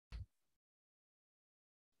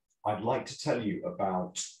I'd like to tell you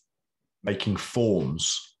about making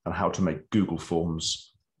forms and how to make Google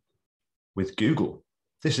Forms with Google.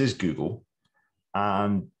 This is Google,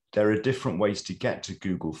 and there are different ways to get to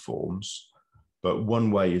Google Forms, but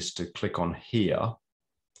one way is to click on here,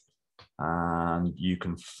 and you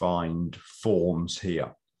can find forms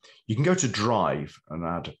here. You can go to Drive and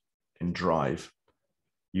add in Drive.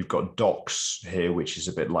 You've got Docs here, which is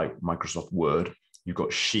a bit like Microsoft Word. You've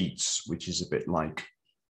got Sheets, which is a bit like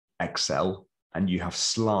Excel, and you have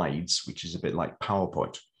Slides, which is a bit like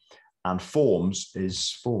PowerPoint. And Forms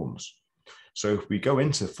is Forms. So if we go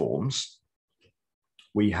into Forms,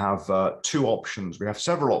 we have two options. We have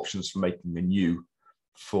several options for making a new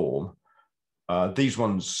form. These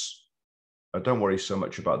ones, don't worry so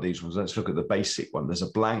much about these ones. Let's look at the basic one. There's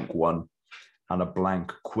a blank one and a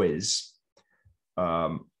blank quiz.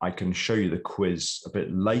 I can show you the quiz a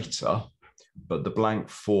bit later, but the blank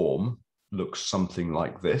form looks something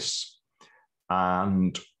like this.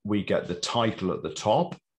 And we get the title at the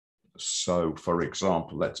top. So for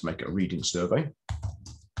example, let's make a reading survey.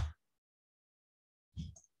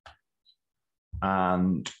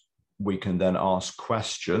 And we can then ask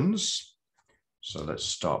questions. So let's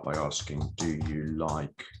start by asking, do you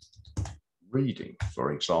like reading,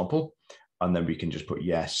 for example? And then we can just put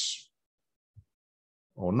yes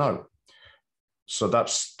or no. So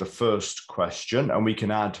that's the first question. And we can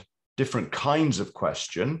add different kinds of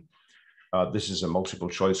question. This is a multiple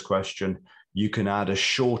choice question. You can add a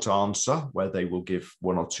short answer where they will give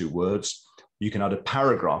 1 or 2 words. You can add a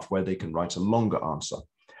paragraph where they can write a longer answer.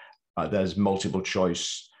 There's multiple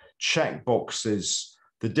choice. Check boxes.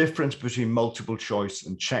 The difference between multiple choice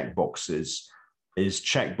and check boxes is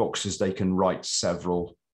check boxes, they can write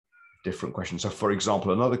several different questions. So for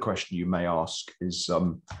example, another question you may ask is,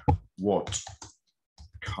 what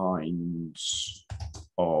kinds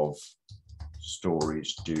of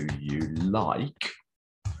stories do you like?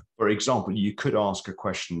 For example, you could ask a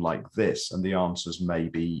question like this, and the answers may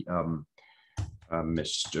be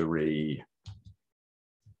mystery,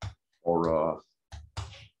 horror,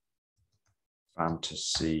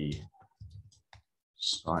 fantasy,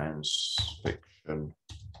 science fiction,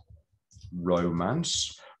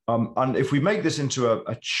 romance. And if we make this into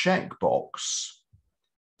a checkbox,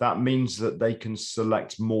 that means that they can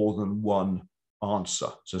select more than one answer.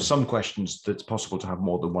 So some questions, it's possible to have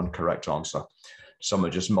more than one correct answer. Some are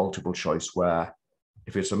just multiple choice, where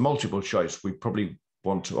if it's a multiple choice, we probably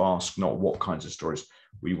want to ask not what kinds of stories,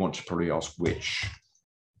 we want to probably ask which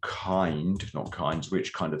kind, not kinds,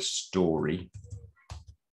 which kind of story,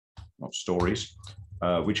 not stories,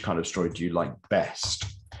 which kind of story do you like best?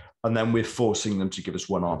 And then we're forcing them to give us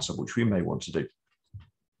one answer, which we may want to do.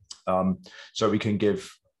 So we can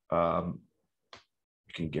give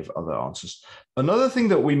other answers. Another thing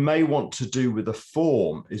that we may want to do with a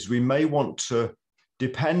form is we may want to,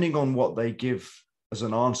 depending on what they give as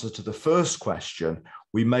an answer to the first question,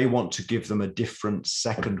 we may want to give them a different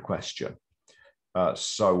second question.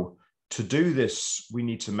 So to do this, we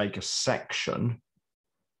need to make a section,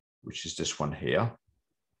 which is this one here.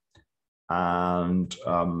 And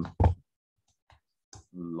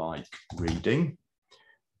like reading,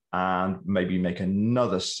 and maybe make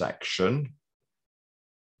another section.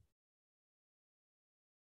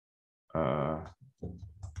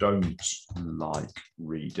 Don't like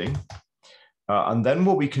reading. And then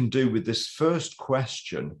what we can do with this first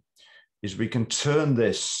question is we can turn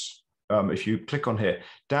this, if you click on here,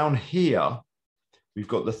 down here, we've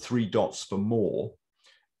got the 3 dots for more,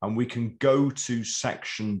 and we can go to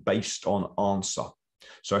section based on answer.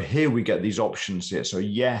 So here we get these options here. So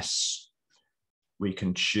yes, we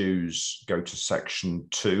can choose, go to section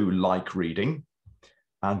 2, like reading,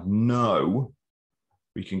 and no,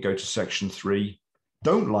 we can go to section 3,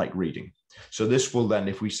 don't like reading. So this will then,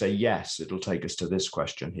 if we say yes, it'll take us to this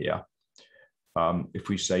question here. If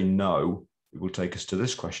we say no, it will take us to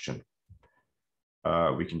this question.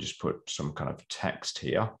 We can just put some kind of text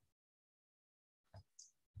here.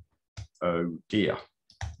 Oh dear.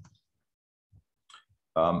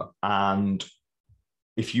 And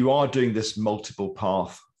if you are doing this multiple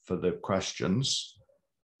path for the questions,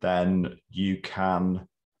 then you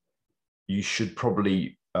should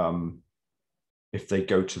probably, if they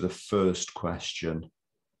go to the first question,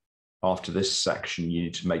 after this section, you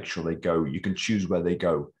need to make sure they go, you can choose where they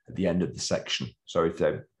go at the end of the section. So if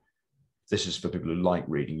this is for people who like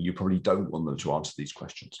reading, you probably don't want them to answer these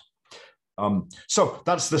questions. So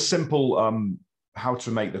that's the simple how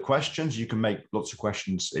to make the questions. You can make lots of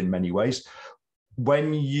questions in many ways.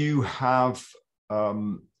 When you have,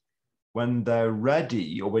 when they're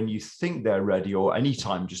ready, or when you think they're ready, or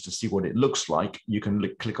anytime just to see what it looks like, you can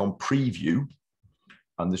click on preview,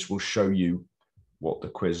 and this will show you what the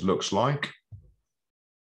quiz looks like.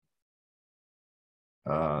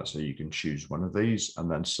 So you can choose one of these and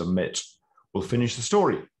then submit. We'll finish the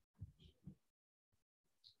story.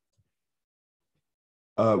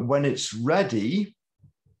 When it's ready,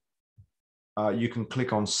 you can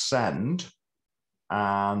click on send,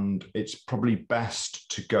 and it's probably best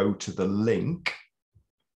to go to the link.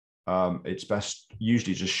 It's best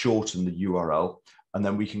usually just shorten the URL, and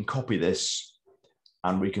then we can copy this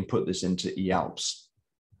and we can put this into eAlps.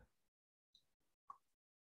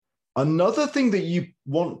 Another thing that you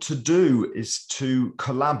want to do is to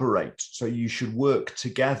collaborate. So you should work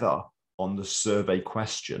together on the survey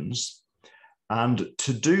questions. And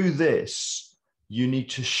to do this, you need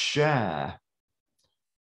to share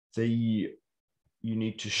the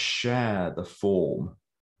form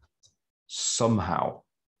somehow.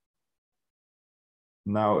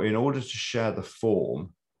 Now, in order to share the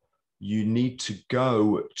form, you need to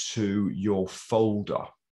go to your folder.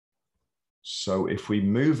 So if we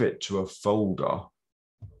move it to a folder,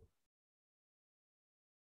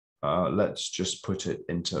 let's just put it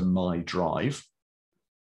into my drive.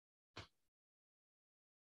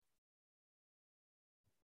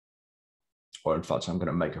 Or in fact, I'm going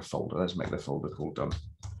to make a folder. Let's make the folder called,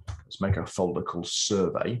 let's make a folder called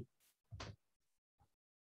survey.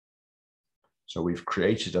 So we've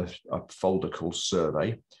created a folder called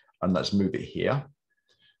survey, and let's move it here.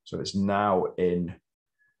 So it's now in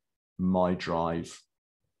my drive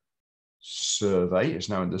survey. It's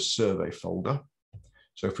now in the survey folder.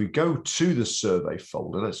 So if we go to the survey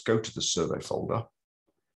folder, let's go to the survey folder.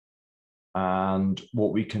 And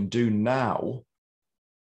what we can do now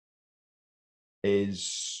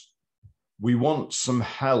is we want some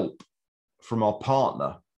help from our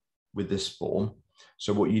partner with this form.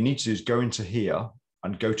 So what you need to do is go into here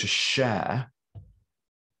and go to share.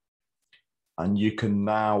 And you can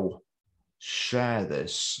now share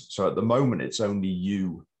this. So at the moment, it's only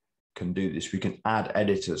you can do this. We can add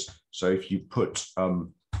editors. So if you put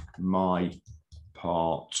my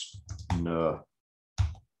partner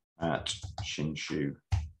at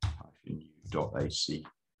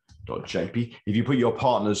shinshu-u.ac.jp, if you put your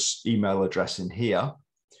partner's email address in here,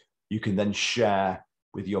 you can then share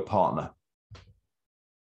with your partner.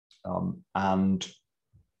 And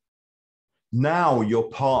now your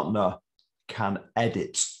partner can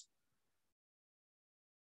edit.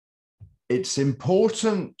 It's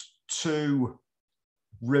important to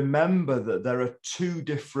remember that there are two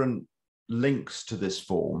different links to this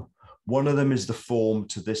form. One of them is the form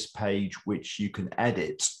to this page, which you can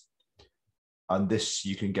edit, and this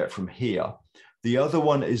you can get from here. The other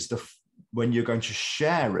one is when you're going to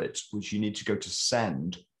share it, which you need to go to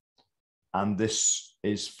send, and this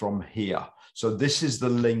is from here. So this is the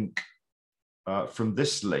link. From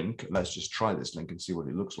this link, let's just try this link and see what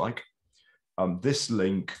it looks like. This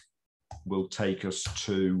link will take us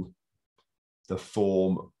to the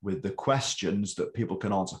form with the questions that people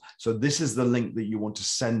can answer. So this is the link that you want to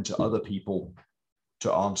send to other people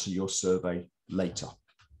to answer your survey later.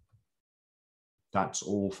 That's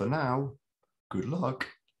all for now. Good luck.